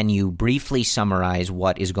 is can you briefly summarize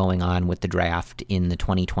what is going on with the draft in the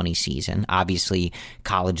 2020 season? Obviously,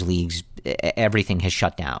 college leagues, everything has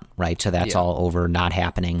shut down, right? So that's all over, not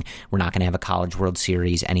happening. We're not going to have a College World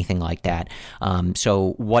Series, anything like that.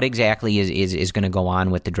 So what exactly is going to go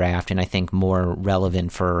on with the draft? And I think more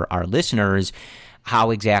relevant for our listeners,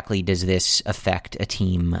 how exactly does this affect a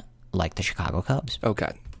team like the Chicago Cubs?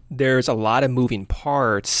 Okay. There's a lot of moving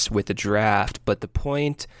parts with the draft, but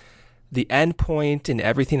the end point in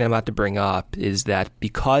everything I'm about to bring up is that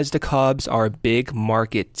because the Cubs are a big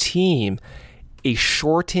market team, a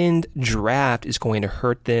shortened draft is going to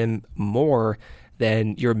hurt them more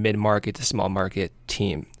than your mid-market to small market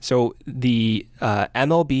team. So the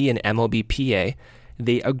MLB and MLBPA,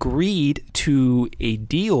 they agreed to a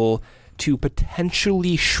deal to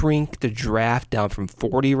potentially shrink the draft down from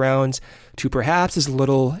 40 rounds to perhaps as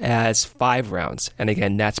little as 5 rounds. And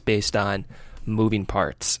again, that's based on moving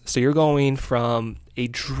parts. So you're going from a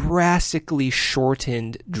drastically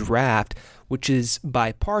shortened draft, which is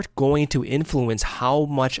by part going to influence how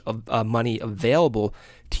much of money available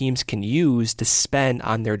teams can use to spend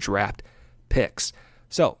on their draft picks.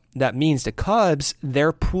 So that means the Cubs,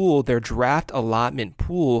 their pool, their draft allotment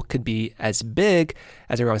pool could be as big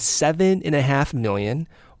as around $7.5 million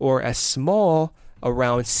or as small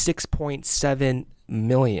around $6.7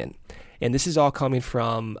 million. And this is all coming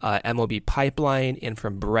from MLB Pipeline and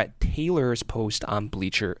from Brett Taylor's post on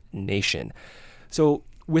Bleacher Nation. So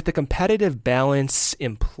with the competitive balance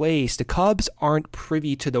in place, the Cubs aren't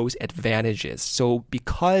privy to those advantages. So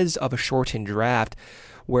because of a shortened draft,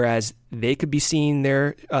 whereas they could be seeing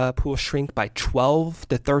their pool shrink by 12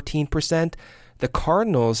 to 13%, the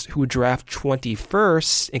Cardinals, who draft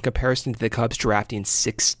 21st in comparison to the Cubs drafting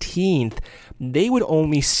 16th, they would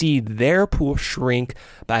only see their pool shrink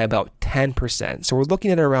by about 10%. So we're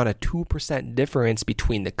looking at around a 2% difference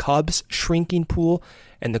between the Cubs shrinking pool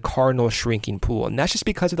and the Cardinals shrinking pool. And that's just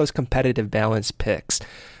because of those competitive balance picks.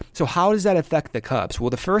 So how does that affect the Cubs? Well,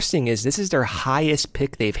 the first thing is this is their highest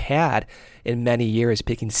pick they've had in many years,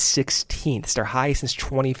 picking 16th. It's their highest since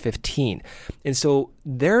 2015. And so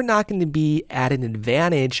they're not going to be at an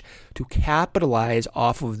advantage to capitalize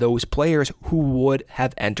off of those players who would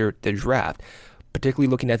have entered the draft, particularly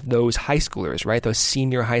looking at those high schoolers, right? Those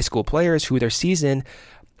senior high school players who their season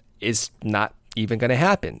is not even going to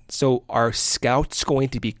happen. So are scouts going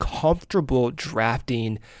to be comfortable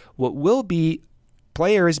drafting what will be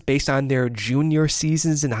players based on their junior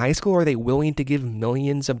seasons in high school? Are they willing to give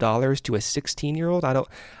millions of dollars to a 16-year-old? I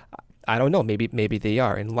don't know. Maybe they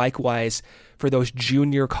are. And likewise for those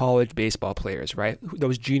junior college baseball players, right?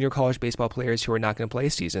 Those junior college baseball players who are not going to play a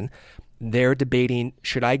season, they're debating,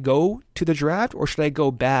 should I go to the draft or should I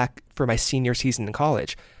go back for my senior season in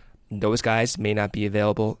college? Those guys may not be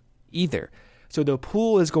available either. So the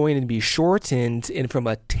pool is going to be shortened, and from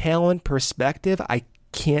a talent perspective, I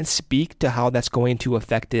can't speak to how that's going to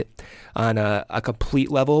affect it on a complete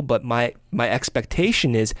level, but my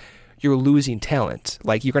expectation is you're losing talent.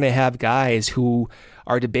 Like, you're going to have guys who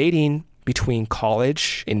are debating between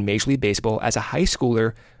college and Major League Baseball as a high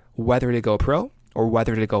schooler whether to go pro or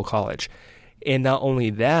whether to go college. And not only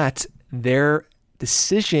that, their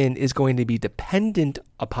decision is going to be dependent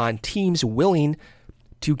upon teams willing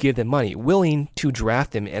to give them money, willing to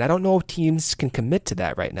draft them. And I don't know if teams can commit to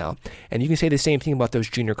that right now. And you can say the same thing about those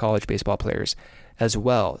junior college baseball players as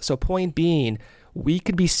well. So point being, we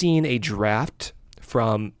could be seeing a draft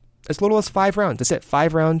from as little as 5 rounds. That's it,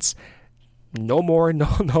 5 rounds, no more,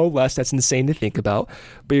 no less. That's insane to think about.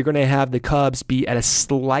 But you're going to have the Cubs be at a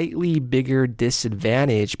slightly bigger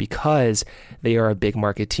disadvantage because they are a big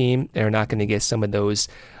market team and are not going to get some of those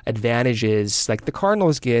advantages like the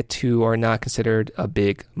Cardinals get, who are not considered a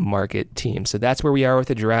big market team. So that's where we are with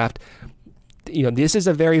the draft. You know, this is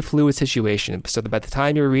a very fluid situation. So by the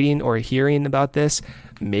time you're reading or hearing about this,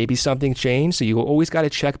 maybe something changed. So you always got to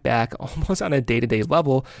check back almost on a day-to-day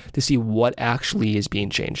level to see what actually is being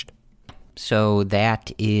changed. So that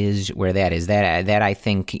is where that is. That I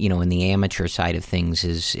think, you know, in the amateur side of things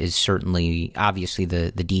is certainly, obviously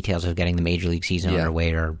the details of getting the Major League season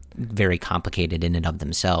underway are very complicated in and of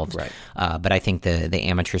themselves. Right. But I think the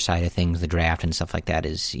amateur side of things, the draft and stuff like that,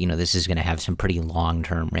 is, you know, this is going to have some pretty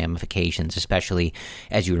long-term ramifications, especially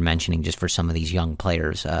as you were mentioning, just for some of these young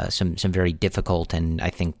players, some very difficult and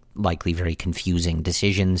I think likely very confusing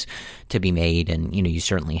decisions to be made. And, you know, you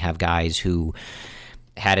certainly have guys who,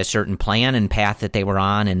 had a certain plan and path that they were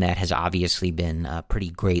on, and that has obviously been pretty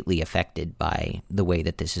greatly affected by the way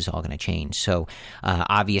that this is all going to change. So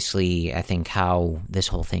obviously, I think how this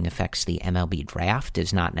whole thing affects the MLB draft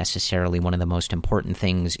is not necessarily one of the most important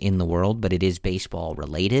things in the world, but it is baseball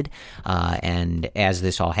related. And as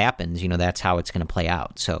this all happens, that's how it's going to play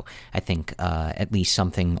out. So I think at least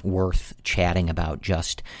something worth chatting about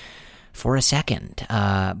just for a second.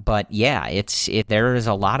 But yeah, there is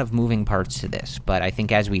a lot of moving parts to this. But I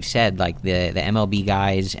think, as we've said, like the MLB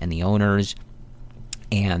guys and the owners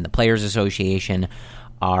and the Players Association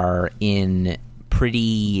are in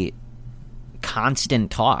pretty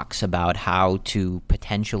constant talks about how to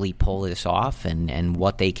potentially pull this off and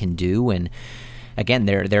what they can do. And again,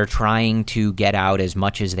 they're trying to get out as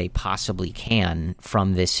much as they possibly can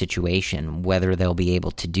from this situation. Whether they'll be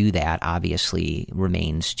able to do that obviously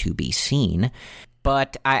remains to be seen.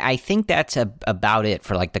 But I think that's about it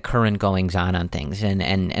for like the current goings on things.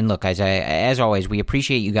 And look, as always, we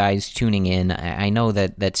appreciate you guys tuning in. I know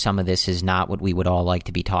that some of this is not what we would all like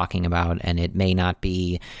to be talking about, and it may not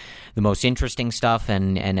be the most interesting stuff,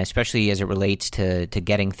 and especially as it relates to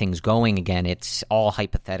getting things going again, it's all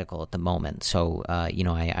hypothetical at the moment. So,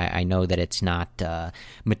 I know that it's not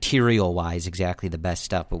material-wise exactly the best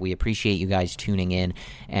stuff, but we appreciate you guys tuning in,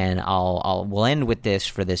 and we'll end with this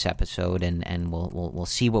for this episode, and we'll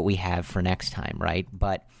see what we have for next time, right?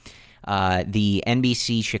 But the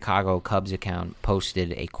NBC Chicago Cubs account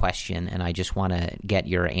posted a question, and I just want to get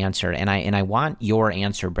your answer. And I want your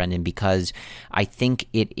answer, Brendan, because I think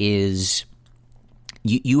it is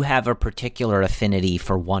you have a particular affinity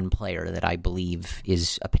for one player that I believe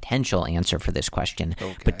is a potential answer for this question,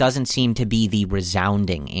 but doesn't seem to be the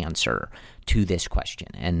resounding answer to this question.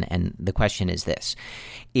 And the question is this: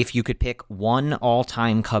 if you could pick one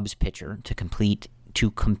all-time Cubs pitcher to compete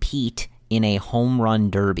in a home run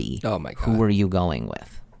derby, oh my God, who are you going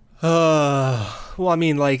with? Well, I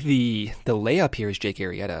mean, like the layup here is Jake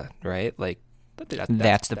Arrieta, right? Like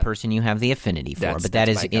that's the person you have the affinity for. But that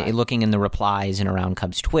is looking in the replies and around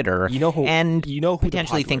Cubs Twitter, who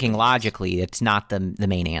potentially thinking logically, it's not the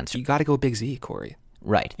main answer. You got to go Big Z, Corey.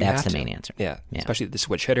 Right, that's the main answer. Yeah, especially the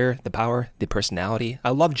switch hitter, the power, the personality.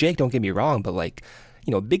 I love Jake, don't get me wrong, but like,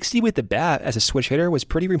 Big Z with the bat as a switch hitter was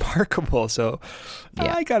pretty remarkable. So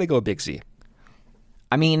I got to go Big Z.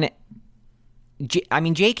 I mean,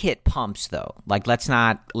 Jake hit pumps though. Like, let's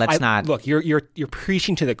not look. You're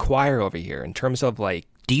preaching to the choir over here in terms of like.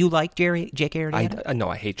 Do you like Jake Arrieta? No,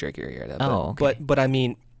 I hate Jake Arrieta. Okay. But I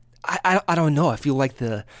mean, I don't know. I feel like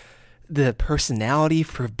the personality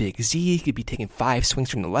for Big Z could be taking 5 swings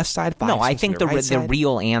from the left side. I think the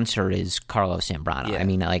real answer is Carlos Zambrano. Yeah. I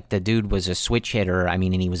mean, like, the dude was a switch hitter. I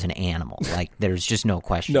mean, and he was an animal. Like, there's just no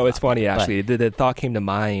question. No, it's funny actually. The thought came to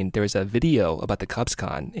mind. There was a video about the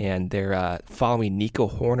CubsCon, and they're following Nico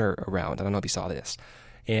Horner around. I don't know if you saw this,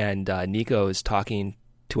 and Nico is talking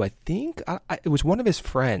to, I think it was one of his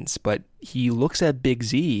friends, but he looks at Big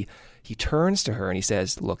Z. He turns to her and he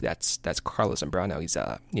says, "Look, that's Carlos Zambrano. He's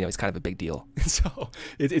he's kind of a big deal." So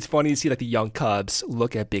it's funny to see like the young Cubs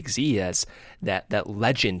look at Big Z as that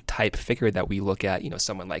legend type figure that we look at,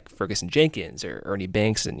 someone like Ferguson Jenkins or Ernie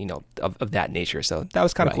Banks and of that nature. So that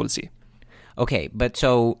was kind of cool to see. Okay, but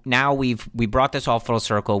so now we brought this all full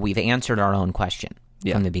circle. We've answered our own question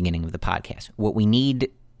from the beginning of the podcast. What we need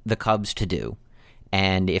the Cubs to do,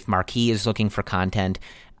 and if Marquee is looking for content,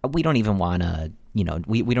 we don't even want to. We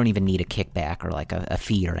don't even need a kickback or like a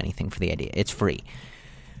fee or anything for the idea. It's free.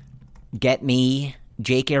 Get me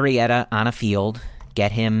Jake Arrieta on a field.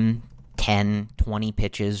 Get him 10, 20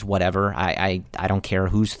 pitches, whatever. I don't care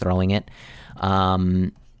who's throwing it.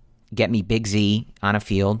 Get me Big Z on a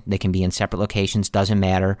field. They can be in separate locations. Doesn't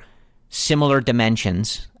matter. Similar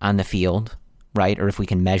dimensions on the field, right? Or if we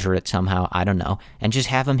can measure it somehow, I don't know. And just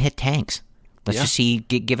have them hit tanks. Let's just see,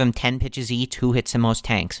 give them 10 pitches each. Who hits the most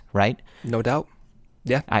tanks, right? No doubt.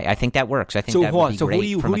 Yeah, I think that works. I think that would be great.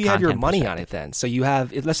 So who do you have your money on it then? So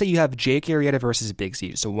let's say you have Jake Arrieta versus Big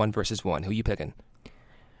Z, so 1 versus 1. Who are you picking?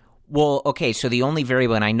 Well, okay, so the only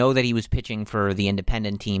variable, and I know that he was pitching for the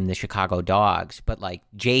independent team, the Chicago Dogs, but like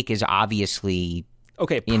Jake is obviously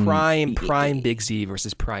prime Big Z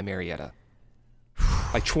versus prime Arrieta.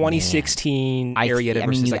 Like 2016 Arrieta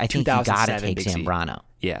versus like 2007 Big Z. I think you gotta take Zambrano.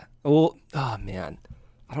 Yeah. Well, oh man,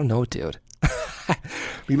 I don't know, dude.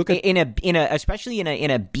 We look at especially in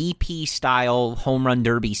a BP style home run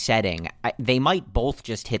derby setting, they might both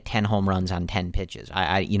just hit 10 home runs on 10 pitches.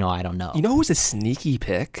 I don't know. You know who's a sneaky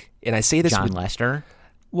pick? And I say this John Lester.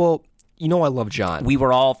 Well, You know I love John. We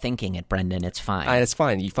were all thinking it, Brendan. It's fine. It's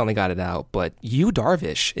fine. You finally got it out. But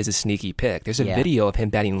Darvish is a sneaky pick. There's a video of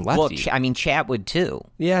him batting lefty. Well, Chatwood, too.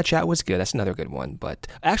 Yeah, Chatwood's good. That's another good one. But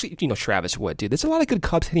actually, Travis Wood, dude. There's a lot of good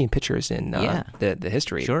Cubs hitting pitchers in the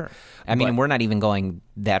history. Sure. I mean, we're not even going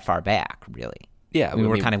that far back, really. Yeah. We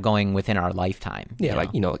were kind of going within our lifetime. Yeah,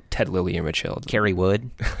 like Ted Lilly and Rich Hill. Kerry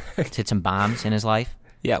Wood hit some bombs in his life.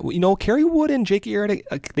 Yeah, Kerry Wood and Jake Arrieta,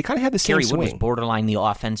 they kind of had the same swing. Kerry Wood was borderline the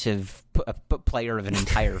offensive player of an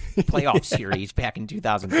entire playoff series back in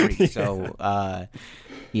 2003. So,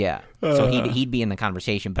 so he'd be in the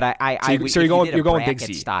conversation. But you're going Big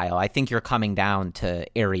Z style. I think you're coming down to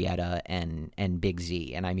Arrieta and Big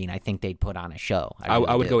Z, and I mean I think they'd put on a show. I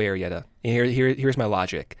would go Arrieta. Here's my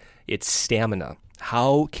logic. It's stamina.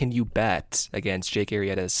 How can you bet against Jake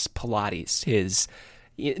Arrieta's Pilates? His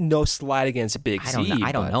no slide against Big Z.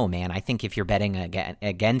 I don't know, man. I think if you're betting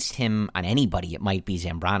against him on anybody, it might be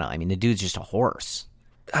Zambrano. I mean, the dude's just a horse.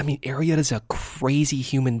 I mean, Arrieta's a crazy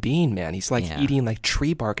human being, man. He's like eating like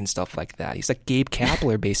tree bark and stuff like that. He's like Gabe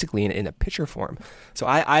Kapler, basically in a pitcher form. So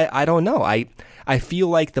I don't know. I feel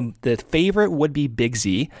like the favorite would be Big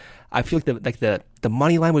Z. I feel like the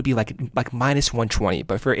money line would be like minus 120.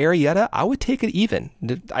 But for Arrieta, I would take it even.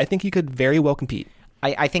 I think he could very well compete.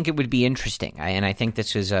 I think it would be interesting, and I think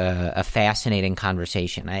this is a fascinating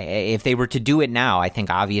conversation. If they were to do it now, I think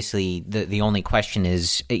obviously the only question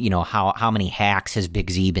is, how many hacks has Big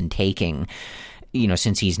Z been taking,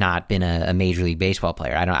 since he's not been a Major League Baseball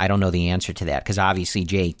player. I don't know the answer to that, because obviously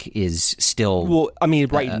Jake is still. Well, I mean,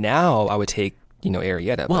 now I would take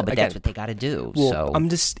Arrieta. Well, but that's what they got to do. Well, so I'm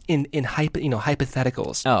just in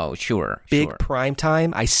hypotheticals. Oh, sure. Big prime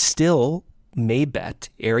time. I still may bet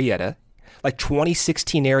Arrieta. Like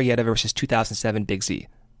 2016 Arrieta versus 2007 Big Z.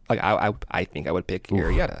 Like I think I would pick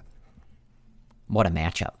Arrieta. What a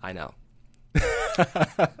matchup! I know.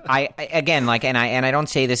 I don't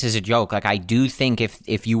say this as a joke. Like I do think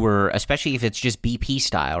if you were, especially if it's just BP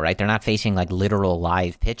style, right? They're not facing like literal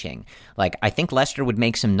live pitching. Like I think Lester would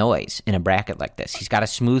make some noise in a bracket like this. He's got a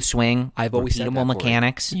smooth swing. I've always said that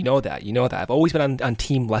mechanics. You know that. I've always been on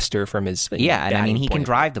Team Lester from his. And I mean he can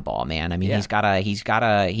drive the ball, man. I mean he's got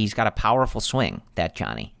a powerful swing. That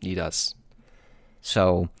Johnny. He does.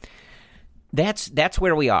 So. That's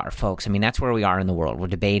where we are, folks. I mean, that's where we are in the world. We're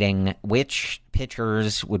debating which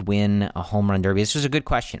pitchers would win a home run derby. This was a good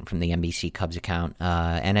question from the NBC Cubs account,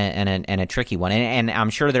 and a tricky one. And I'm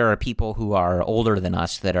sure there are people who are older than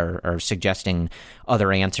us that are suggesting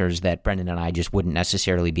other answers that Brendan and I just wouldn't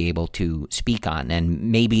necessarily be able to speak on.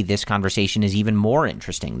 And maybe this conversation is even more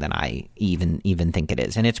interesting than I even think it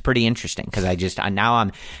is. And it's pretty interesting because now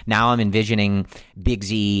I'm envisioning Big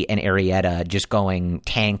Z and Arrieta just going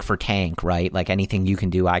tank for tank, right? Like anything you can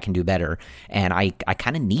do, I can do better. And I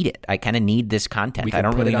kind of need it. I kind of need this content. I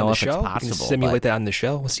don't really know if it's possible. We can simulate that on the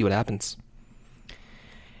show. We'll see what happens.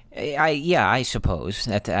 I suppose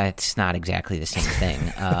that's not exactly the same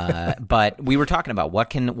thing. But we were talking about what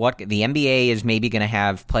the NBA is maybe going to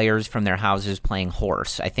have players from their houses playing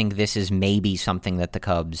horse. I think this is maybe something that the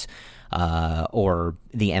Cubs or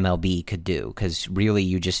the MLB could do, because really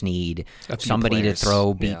you just need somebody to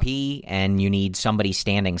throw BP and you need somebody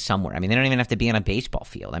standing somewhere. I mean, they don't even have to be on a baseball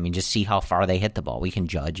field. I mean, just see how far they hit the ball. We can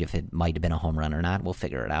judge if it might have been a home run or not. We'll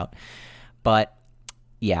figure it out. But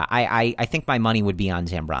yeah, I think my money would be on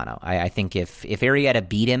Zambrano. I think if Arrieta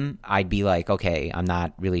beat him, I'd be like, okay, I'm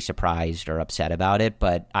not really surprised or upset about it,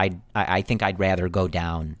 but I think I'd rather go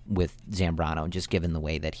down with Zambrano, just given the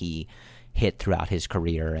way that he hit throughout his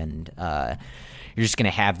career. And you're just going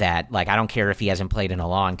to have that, like, I don't care if he hasn't played in a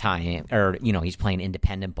long time or, he's playing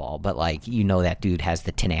independent ball, but like, that dude has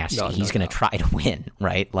the tenacity. He's going to try to win,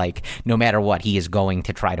 right? Like, no matter what, he is going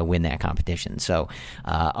to try to win that competition. So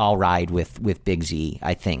I'll ride with Big Z,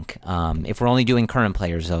 I think. If we're only doing current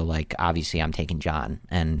players, though, like, obviously I'm taking John,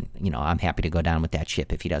 and, I'm happy to go down with that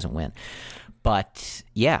ship if he doesn't win. But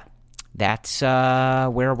yeah, that's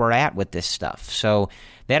where we're at with this stuff. So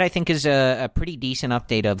that, I think, is a pretty decent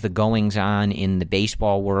update of the goings-on in the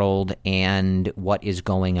baseball world and what is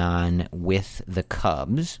going on with the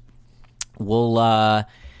Cubs. We'll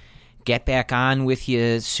get back on with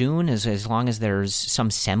you soon, as long as there's some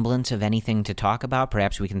semblance of anything to talk about.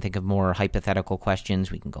 Perhaps we can think of more hypothetical questions.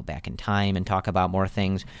 We can go back in time and talk about more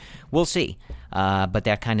things. We'll see. But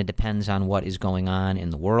that kind of depends on what is going on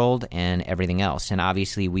in the world and everything else. And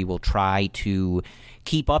obviously we will try to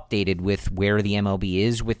keep updated with where the MLB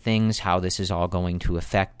is with things, how this is all going to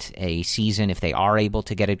affect a season if they are able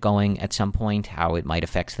to get it going at some point, how it might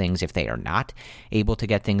affect things if they are not able to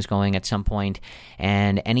get things going at some point,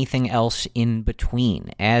 and anything else in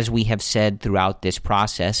between. As we have said throughout this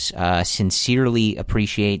process, sincerely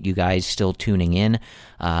appreciate you guys still tuning in.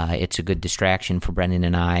 It's a good distraction for Brendan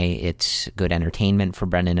and I. It's good entertainment for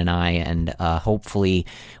Brendan and I, and hopefully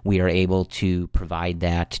we are able to provide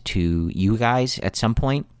that to you guys at some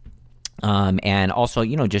point. And also,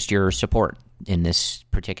 just your support in this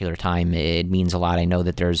particular time. It means a lot. I know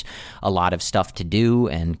that there's a lot of stuff to do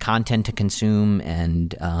and content to consume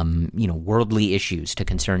and, worldly issues to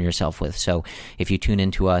concern yourself with. So if you tune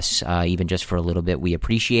into us, even just for a little bit, we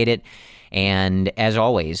appreciate it. And as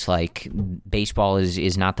always, baseball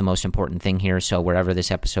is not the most important thing here. So wherever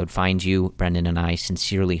this episode finds you, Brendan and I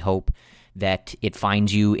sincerely hope that it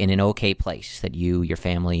finds you in an okay place, that you, your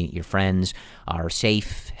family, your friends are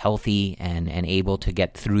safe, healthy, and able to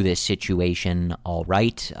get through this situation all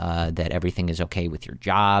right, that everything is okay with your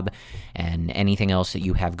job and anything else that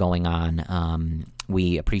you have going on.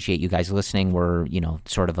 We appreciate you guys listening. We're,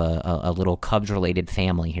 sort of a little Cubs-related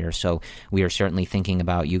family here, so we are certainly thinking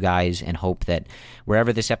about you guys and hope that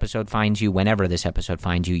wherever this episode finds you, whenever this episode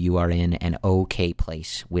finds you, you are in an okay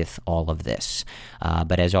place with all of this.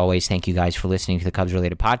 But as always, thank you guys for listening to the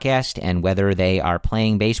Cubs-related podcast, and whether they are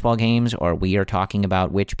playing baseball games or we are talking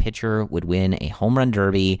about which pitcher would win a home run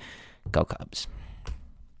derby, go Cubs.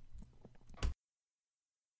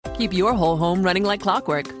 Keep your whole home running like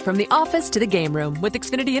clockwork, from the office to the game room with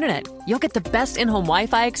Xfinity Internet. You'll get the best in-home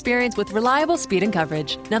Wi-Fi experience with reliable speed and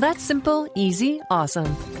coverage. Now that's simple, easy,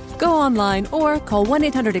 awesome. Go online or call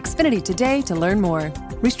 1-800-XFINITY today to learn more.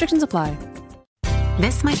 Restrictions apply.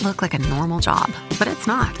 This might look like a normal job, but it's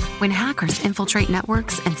not. When hackers infiltrate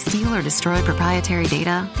networks and steal or destroy proprietary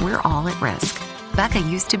data, we're all at risk. Becca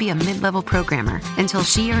used to be a mid-level programmer until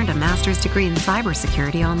she earned a master's degree in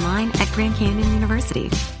cybersecurity online at Grand Canyon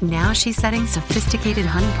University. Now she's setting sophisticated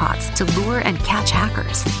honeypots to lure and catch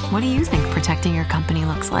hackers. What do you think protecting your company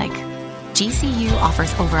looks like? GCU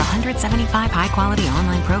offers over 175 high-quality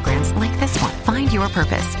online programs like this one. Find your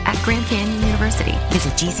purpose at Grand Canyon University.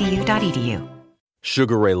 Visit gcu.edu.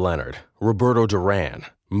 Sugar Ray Leonard, Roberto Duran,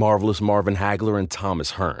 Marvelous Marvin Hagler, and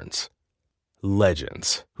Thomas Hearns.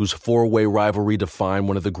 Legends, whose four-way rivalry defined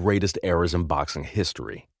one of the greatest eras in boxing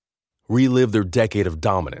history. Relive their decade of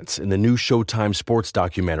dominance in the new Showtime sports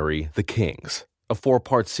documentary, The Kings, a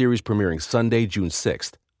 4-part series premiering Sunday, June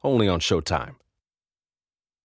 6th, only on Showtime.